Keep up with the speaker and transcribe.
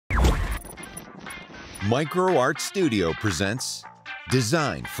Micro Art Studio presents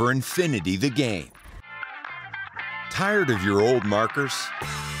Design for Infinity the Game. Tired of your old markers?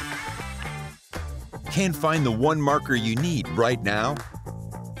 Can't find the one marker you need right now?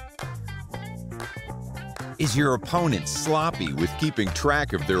 Is your opponent sloppy with keeping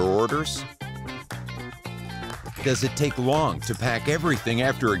track of their orders? Does it take long to pack everything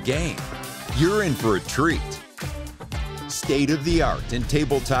after a game? You're in for a treat. State-of-the-art and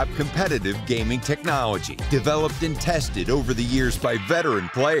tabletop competitive gaming technology, developed and tested over the years by veteran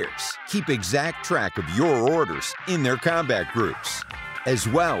players. Keep exact track of your orders in their combat groups, as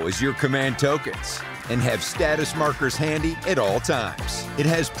well as your command tokens, and have status markers handy at all times. It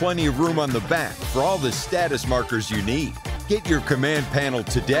has plenty of room on the back for all the status markers you need. Get your command panel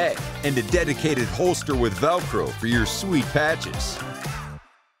today and a dedicated holster with Velcro for your sweet patches.